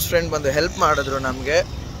ನಮ್ಮ ಕ್ಲೋಸ್ ಫ್ರೆಂಡ್ ಬಂದು ಹೆಲ್ಪ್ ಮಾಡಿದ್ರು ನಮಗೆ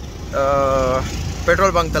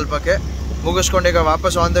ಪೆಟ್ರೋಲ್ ಬಂಕ್ ತಲುಪಕ್ಕೆ. ಮುಗಿಸ್ಕೊಂಡೀಗ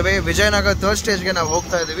ವಾಪಸ್ on the way Vijayanagara 3rd ಸ್ಟೇಜ್ಗೆ ನಾವು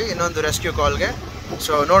ಹೋಗ್ತಾ ಇದ್ದೀವಿ, ಇನ್ನೊಂದು ರೆಸ್ಕ್ಯೂ ಕಾಲ್ಗೆ.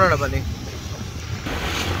 ಸೊ ನೋಡೋಣ ಬನ್ನಿ.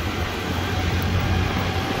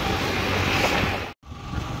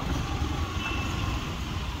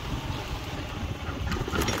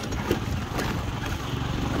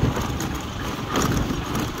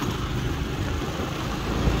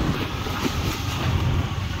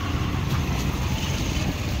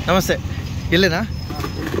 ನಮಸ್ತೆ. ಇಲ್ಲೇನಾ?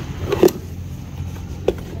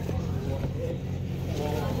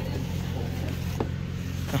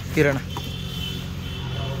 ಕಿರಣ.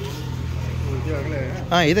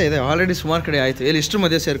 ಹಾಂ, ಇದೆ ಆಲ್ರೆಡಿ ಸುಮಾರು ಕಡೆ ಆಯಿತು. ಎಲ್ಲಿ ಇಷ್ಟರ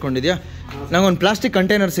ಮಧ್ಯೆ ಸೇರ್ಕೊಂಡಿದ್ಯಾ? ನಂಗೊಂದು ಪ್ಲಾಸ್ಟಿಕ್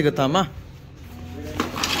ಕಂಟೈನರ್ ಸಿಗುತ್ತಾ ಅಮ್ಮ?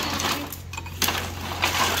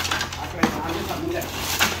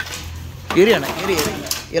 ಇರಿ ಅಣ್ಣ ಇರಿ ಇರಿ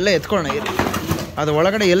ಎಲ್ಲ ಎತ್ಕೊಳ್ಳೋಣ ಇರಿ. ಅದು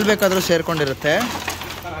ಒಳಗಡೆ ಎಲ್ಲಿ ಬೇಕಾದರೂ ಸೇರ್ಕೊಂಡಿರುತ್ತೆ.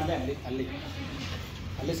 ಸರ್ ಅಲ್ಲಿ ಅಲ್ಲಿ ಅಲ್ಲಿ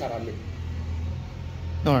ಅಲ್ಲಿ ಸರ್ ಅಲ್ಲಿ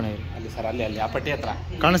ನೋಡೋಣ ಇರಿ. ಅಲ್ಲಿ ಸರ್ ಅಲ್ಲಿ ಅಲ್ಲಿ ಆ ಪಟ್ಟಿ ಹತ್ರ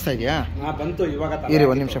ಕಾಣಿಸ್ತಾ ಇದೆಯಾ? ಬಂತು ಇವಾಗ ಇರಿ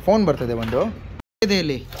ಒಂದು ನಿಮಿಷ, ಫೋನ್ ಬರ್ತಿದೆ ಒಂದು. ಇದೆ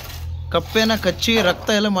ಇಲ್ಲಿ ಕಪ್ಪೆನ ಕಚ್ಚಿ ರಕ್ತ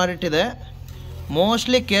ಎಲ್ಲ ಮಾಡಿಟ್ಟಿದೆ.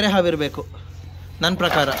 ಮೋಸ್ಟ್ಲಿ ಕೆರೆ ಹಾವಿರಬೇಕು ನನ್ನ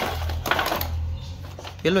ಪ್ರಕಾರ.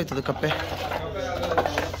 ಎಲ್ಲೋಯ್ತದು ಕಪ್ಪೆ?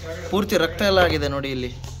 ಪೂರ್ತಿ ರಕ್ತ ಎಲ್ಲ ಆಗಿದೆ ನೋಡಿ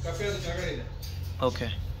ಇಲ್ಲಿ. ಓಕೆ,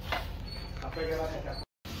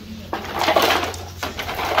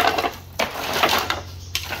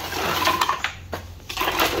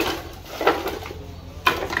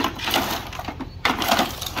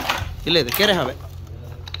 ಇಲ್ಲೇ ಇದೆ ಕೆರೆ ಹಾವೆ.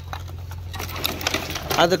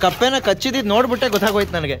 ಅದು ಕಪ್ಪೆನ ಕಚ್ಚಿದ್ದು ನೋಡ್ಬಿಟ್ಟೆ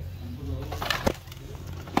ಗೊತ್ತಾಗೋಯ್ತು ನನಗೆ.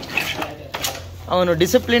 ಅವನು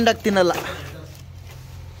ಡಿಸಿಪ್ಲಿನ್ಡ್ ಆಗಿ ತಿನ್ನಲ್ಲ.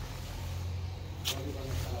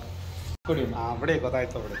 ಬಿಡಿ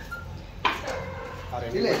ಗೊತ್ತಾಯ್ತು ಬಿಡಿ.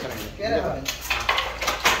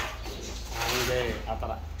 ಹಂಗೆ ಆ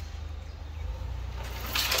ಥರ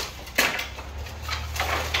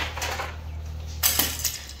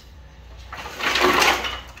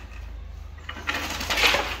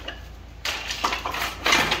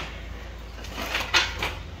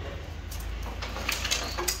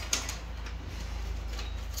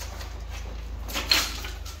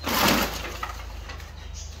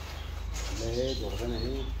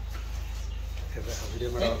ವಿಡಿಯೋ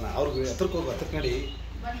ಮಾಡೋಣ. ಅವ್ರಿಗೆ ಹತ್ರಕ್ಕೆ ಹೋಗಿ ಹತ್ರಕ್ಕೆ ನಡಿ.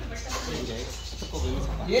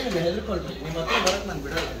 ಏನಿದೆ ಹೆದರ್ಕೊಳ್ರಿ, ನಿಮ್ಮ ಹತ್ರ ಬರಕ್ಕೆ ನಾನು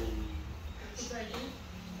ಬಿಡಲ್ಲ.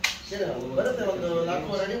 ಬರುತ್ತೆ, ಒಂದು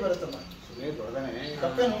 4 ಅಡಿ ಬರುತ್ತಮ್ಮ.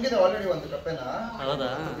 ಕಪ್ಪೆ ನುಂಗಿದೆ ಆಲ್ರೆಡಿ ಒಂದು ಕಪ್ಪೆನ. ಹೌದಾ?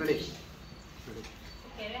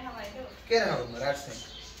 ಕೆರೆ ಹಾವು ರ್ಯಾಟ್ ಸ್ನೇಕ್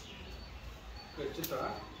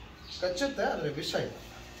ಕಚ್ಚುತ್ತೆ, ಆದರೆ ವಿಷ ಇದೆ.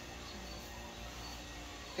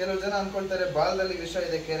 ಕೆಲವು ಜನ ಅನ್ಕೊಳ್ತಾರೆ ಬಾಲದಲ್ಲಿ ವಿಷ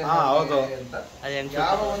ಇದೆ ಕೆರೆ ಹೌದು ಅಂತ.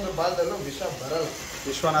 ಯಾವ ಒಂದು ಬಾಲದಲ್ಲೂ ವಿಷ ಬರಲ್ಲ.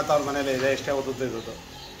 ವಿಶ್ವನಾಥ್ ಅವ್ರ ಮನೇಲಿ ಇದೆ, ಎಷ್ಟೇ ಓದುದ್ದು ಇರೋದು.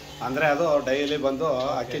 ಅಂದರೆ ಅದು ಡೈಲಿ ಬಂದು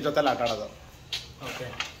ಅಕ್ಕಿ ಜೊತೆಲಿ ಆಟ ಆಡೋದು. ಓಕೆ,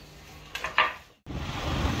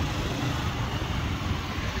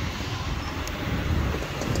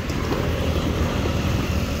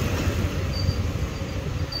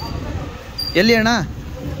 ಎಲ್ಲಿ ಅಣ್ಣ?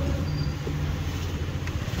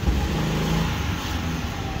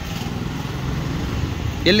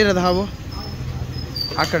 ಎಲ್ಲಿರೋದು ಹಾವು?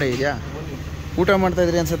 ಆ ಕಡೆ ಇದೆಯಾ? ಊಟ ಮಾಡ್ತಾ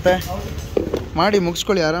ಇದ್ರಿ ಅನ್ಸುತ್ತೆ. ಮಾಡಿ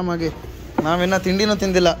ಮುಗಿಸ್ಕೊಳ್ಳಿ ಆರಾಮಾಗಿ. ನಾವಿನ್ನ ತಿಂಡಿನೂ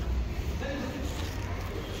ತಿಂದಿಲ್ಲ.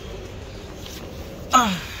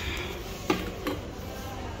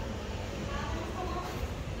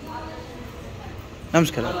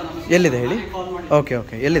 ನಮಸ್ಕಾರ. ಎಲ್ಲಿದೆ ಹೇಳಿ? ಓಕೆ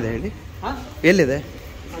ಓಕೆ, ಎಲ್ಲಿದೆ ಹೇಳಿ? ಎಲ್ಲಿದೆ?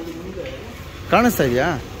 ಕಾಣಿಸ್ತಾ ಇದೆಯಾ?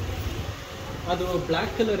 ಅದು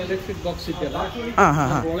ಬ್ಲ್ಯಾಕ್ ಕಲರ್ ಎಲೆಕ್ಟ್ರಿಕ್ ಬಾಕ್ಸ್ ಇದೆಯಲ್ಲ, ಹಾಂ ಹಾಂ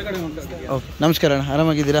ಹಾಂ. ಒಳಗಡೆ ಓಕೆ, ನಮಸ್ಕಾರ ಅಣ್ಣ,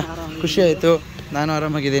 ಆರಾಮಾಗಿದ್ದೀರಾ? ಖುಷಿ ಆಯಿತು, ನಾನು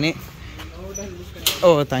ಆರಾಮಾಗಿದ್ದೀನಿ. ಓ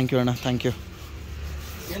ಥ್ಯಾಂಕ್ ಯು ಅಣ್ಣ, ಥ್ಯಾಂಕ್ ಯು.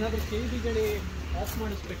 ಏನಾದರೂ ಕಿವಿಗಳು ಆಫ್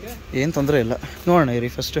ಮಾಡಿಸ್ಬೇಕೆ? ಏನು ತೊಂದರೆ ಇಲ್ಲ, ನೋಡೋಣ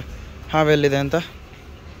ಇರಿ ಫಸ್ಟು ಹಾವೆಲ್ಲಿದೆ ಅಂತ.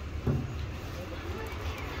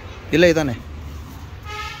 ಇಲ್ಲ ಇದ್ದಾನೆ.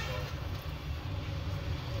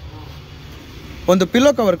 ಒಂದು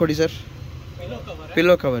ಪಿಲ್ಲೋ ಕವರ್ ಕೊಡಿ ಸರ್.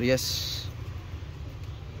 Pillow cover, S.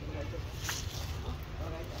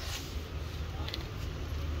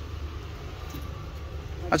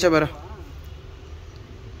 अच्छा बरं.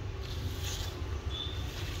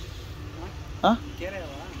 ಹಾಂ,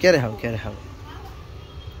 ಕೆರೆ ಹಾವು, ಕೆರೆ ಹಾವು.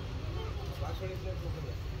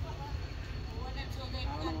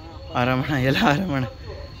 ಆರಾಮಣ, ಎಲ್ಲ ಆರಾಮಣ.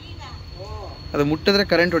 ಅದು ಮುಟ್ಟಿದ್ರೆ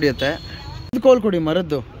ಕರೆಂಟ್ ಹೊಡಿಯುತ್ತೆ. ಇದು ಕೋಲ್ ಕೊಡಿ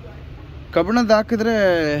ಮರದ್ದು. ಕಬ್ಬಣದ್ದು ಹಾಕಿದ್ರೆ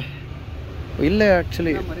ಇಲ್ಲೇ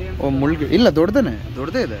ಆ್ಯಕ್ಚುಲಿ ಮುಳ್ಗಿ ಇಲ್ಲ,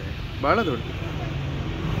 ದೊಡ್ಡದೇ ಇದೆ, ಭಾಳ ದೊಡ್ಡದು.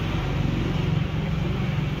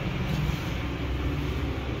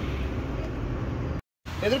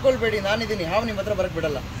 ಹೆದರ್ಕೊಳ್ಬೇಡಿ, ನಾನಿದ್ದೀನಿ. ಹಾವು ನಿಮ್ಮ ಹತ್ರ ಬರಕ್ಕೆ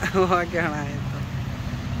ಬಿಡಲ್ಲ. ಓಕೆ ಅಣ್ಣ, ಆಯಿತು.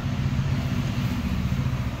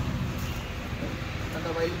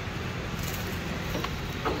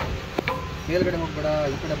 ಮೇಲ್ಗಡೆ ಹೋಗ್ಬೇಡ,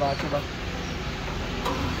 ಈ ಕಡೆ ಬಾ, ಆಚೆ ಬಾ.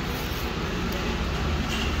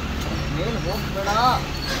 ಮೇಲೆ ಹೋಗ್ಬೇಡ.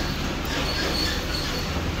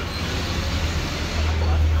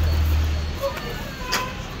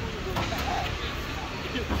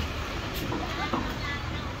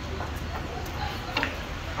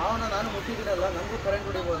 ಅವನ ನಾನು ಮುಟ್ಟಿದ್ದೀನಲ್ಲ, ನನಗೂ ಕರೆಂಟ್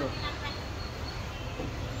ಹೊಡಿಬೋದು.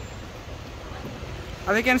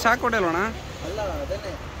 ಅದಕ್ಕೇನು ಶಾಕ್ ಕೊಡಲ್ವಣ? ಅಲ್ಲ,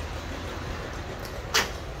 ಅದನ್ನೇ.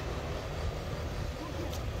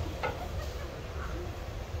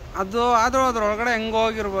 ಅದು ಆದರೂ ಅದ್ರೊಳಗಡೆ ಹೆಂಗೆ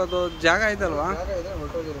ಹೋಗಿರ್ಬೋದು? ಜಾಗ ಐತಲ್ವಾ? ಜಾಗ ಇದೆ,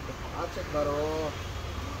 ಹೊರಟೋಗಿರುತ್ತೆ. ಆಚೆ ಬಾರೋ,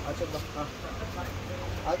 ಆಚೆ ಬಾ. ಹಾಂ,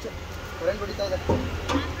 ಆಚೆ ಕರೆಂಟ್ ಹೊಡಿತಾ ಇದೆ.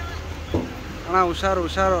 ಅಣ್ಣ ಹುಷಾರು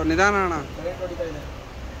ಹುಷಾರು, ನಿಧಾನ ಅಣ್ಣ. ಕರೆಂಟ್ ಹೊಡಿತಾ ಇದೆ.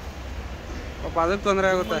 ಪಾಪ ಅದಕ್ಕೆ ತೊಂದರೆ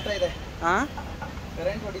ಆಗುತ್ತೆ. ಇದೆ, ಹಾಂ,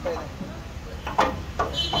 ಕರೆಂಟ್ ಹೊಡಿತಾ ಇದೆ.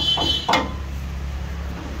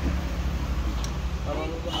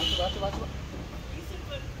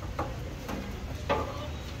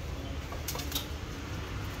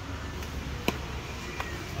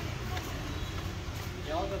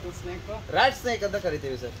 ರಾಟ್ ಸ್ನೇಕ್ ಅಂತ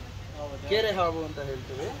ಕರಿತೀವಿ ಸರ್. ಕೆರೆ ಹಾವು ಅಂತ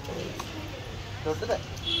ಹೇಳ್ತೀವಿ. ದೊಡ್ಡದೆ,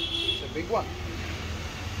 ಬಿಗ್ ಒನ್.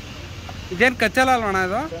 ಇದೇನು ಕಚ್ಚಲ್ಲ ಅಲ್ವಣ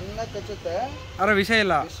ಇದು? ಚೆನ್ನಾಗಿ ಕಚ್ಚುತ್ತೆ, ಅದ್ರ ವಿಷಯ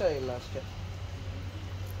ಇಲ್ಲ ಅಷ್ಟೇ.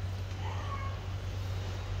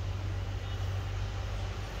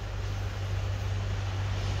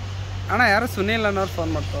 ಅಣ್ಣ ಯಾರು ಸುನಿಲ್ ಅನ್ನೋರು ಫೋನ್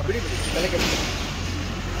ಮಾಡ್ತಾರೆ. ಬಿಡಿ ತಲೆ ಕೆಡಿಸಿ.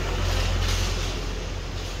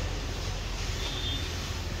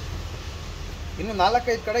 ಇನ್ನು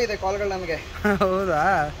 4-5 ಕಡೆ ಇದೆ ಕಾಲ್ಗಳು ನನಗೆ. ಹೌದಾ?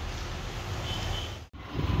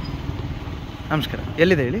 ನಮಸ್ಕಾರ.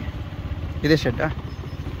 ಎಲ್ಲಿದೆ ಹೇಳಿ? ಇದೇ ಶೆಡ್ಡಾ?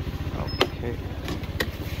 ಓಕೆ.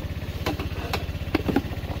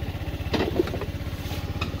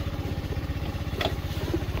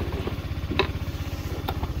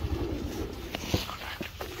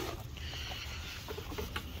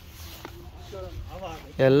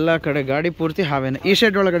 ಎಲ್ಲ ಕಡೆ ಗಾಡಿ ಪೂರ್ತಿ ಹಾವೇನೆ. ಈ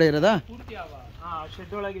ಶೆಡ್ ಒಳಗಡೆ ಇರೋದಾ?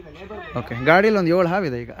 ಓಕೆ. ಗಾಡೀಲಿ ಒಂದು 7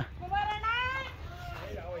 ಹಾವಿದೆ ಈಗ.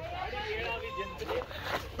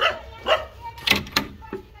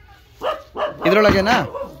 ಇದ್ರೊಳಗೇನಾ?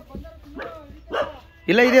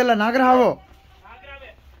 ಇಲ್ಲ, ಇದೆಯಲ್ಲ ನಾಗರ ಹಾವು.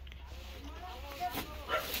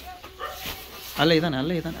 ಅಲ್ಲೇ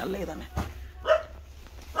ಇದ್ದಾನೆ.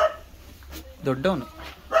 ದೊಡ್ಡವನು.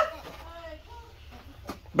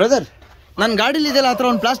 ಬ್ರದರ್, ನನ್ನ ಗಾಡೀಲಿ ಇದೆಯಲ್ಲ ಆ ಥರ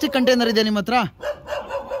ಒಂದು ಪ್ಲಾಸ್ಟಿಕ್ ಕಂಟೈನರ್ ಇದೆ ನಿಮ್ಮ ಹತ್ರ?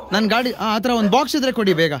 ನನ್ನ ಗಾಡಿ ಆ ಥರ ಒಂದು ಬಾಕ್ಸ್ ಇದ್ರೆ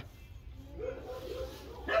ಕೊಡಿ ಬೇಗ.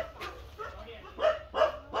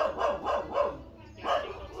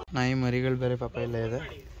 ನಾಯಿ ಮರಿಗಳು ಬೇರೆ ಪಾಪ ಇಲ್ಲ ಇದೆ.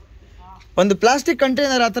 ಒಂದು ಪ್ಲಾಸ್ಟಿಕ್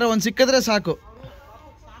ಕಂಟೈನರ್ ಆ ಥರ ಒಂದು ಸಿಕ್ಕಿದ್ರೆ ಸಾಕು.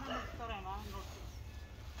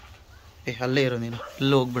 ಅಲ್ಲೇ ಇರೋ ನೀನು,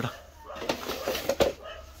 ಎಲ್ಲೂ ಹೋಗ್ಬೇಡ.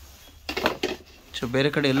 ಬೇರೆ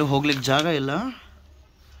ಕಡೆ ಎಲ್ಲೂ ಹೋಗ್ಲಿಕ್ಕೆ ಜಾಗ ಇಲ್ಲ.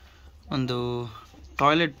 ಒಂದು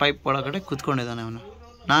ಟಾಯ್ಲೆಟ್ ಪೈಪ್ ಒಳಗಡೆ ಕೂತ್ಕೊಂಡಿದ್ದಾನೆ ಅವನು.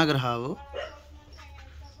 ನಾಗರ ಹಾವು,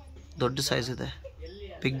 ದೊಡ್ಡ ಸೈಜ್ ಇದೆ,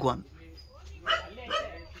 ಬಿಗ್ ಒನ್.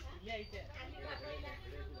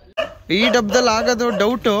 ಈ ಡಬ್ಬದಲ್ಲಿ ಆಗೋದು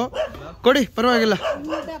ಡೌಟು. ಕೊಡಿ, ಪರವಾಗಿಲ್ಲ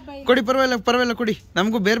ಕೊಡಿ.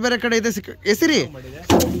 ನಮಗೂ ಬೇರೆ ಬೇರೆ ಕಡೆ ಇದೆ. ಎಸಿರಿ.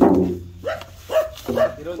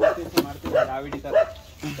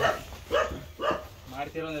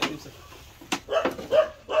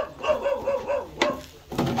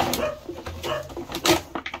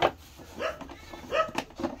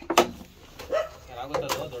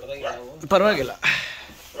 ಪರವಾಗಿಲ್ಲ.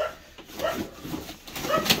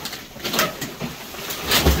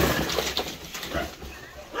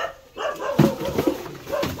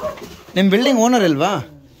 ನಿಮ್ಮ ಬಿಲ್ಡಿಂಗ್ ಓನರ್ ಇಲ್ವಾ?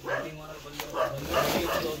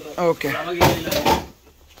 ಓಕೆ.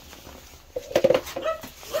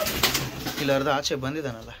 ಇಲ್ಲ, ಅರ್ಧ ಆಚೆ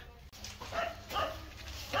ಬಂದಿದ್ದಾನಲ್ಲ.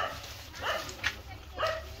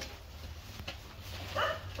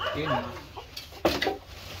 ಏನು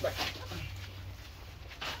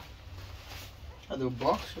ಅದು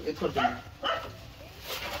ಬಾಕ್ಸ್ ಎತ್ಕೊಡ್ತೀನಿ.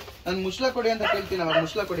 ನಾನು ಮುಸ್ಲ ಕೊಡಿ ಅಂತ ಕೇಳ್ತೀನಿ. ಅವಾಗ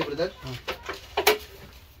ಮುಸ್ಲ ಕೊಡಿ ಬ್ರದರ್.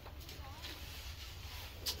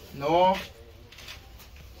 ನೋ,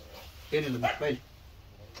 ಏನಿಲ್ಲ. ಬೈಲ್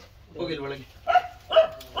ಹೋಗಿಲ್ಲ ಒಳಗೆ.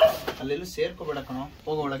 ಅಲ್ಲೆಲ್ಲೂ ಸೇರ್ಕೋಬೇಡ ಕಣೋ.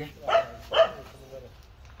 ಹೋಗೋ ಒಳಗೆ.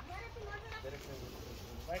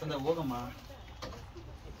 ಹೋಗಮ್ಮ.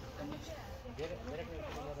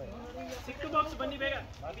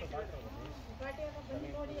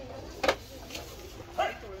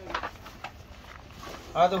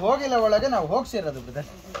 ಅದು ಹೋಗಿಲ್ಲ ಒಳಗೆ, ನಾವು ಹೋಗಿ ಸೇರೋದು ಬ್ರದರ್.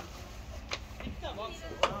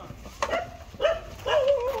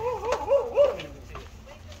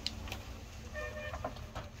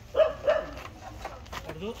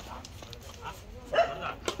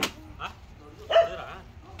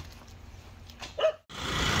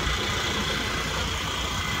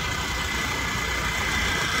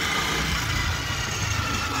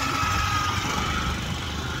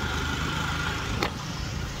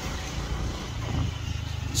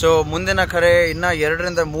 ಸೊ ಮುಂದಿನ ಕಡೆ ಇನ್ನ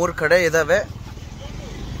 2-3 ಕಡೆ ಇದಾವೆ.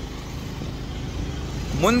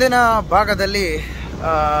 ಮುಂದಿನ ಭಾಗದಲ್ಲಿ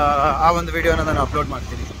ಆ ಒಂದು ವಿಡಿಯೋನ ನಾನು ಅಪ್ಲೋಡ್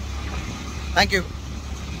ಮಾಡ್ತೀನಿ. Thank you.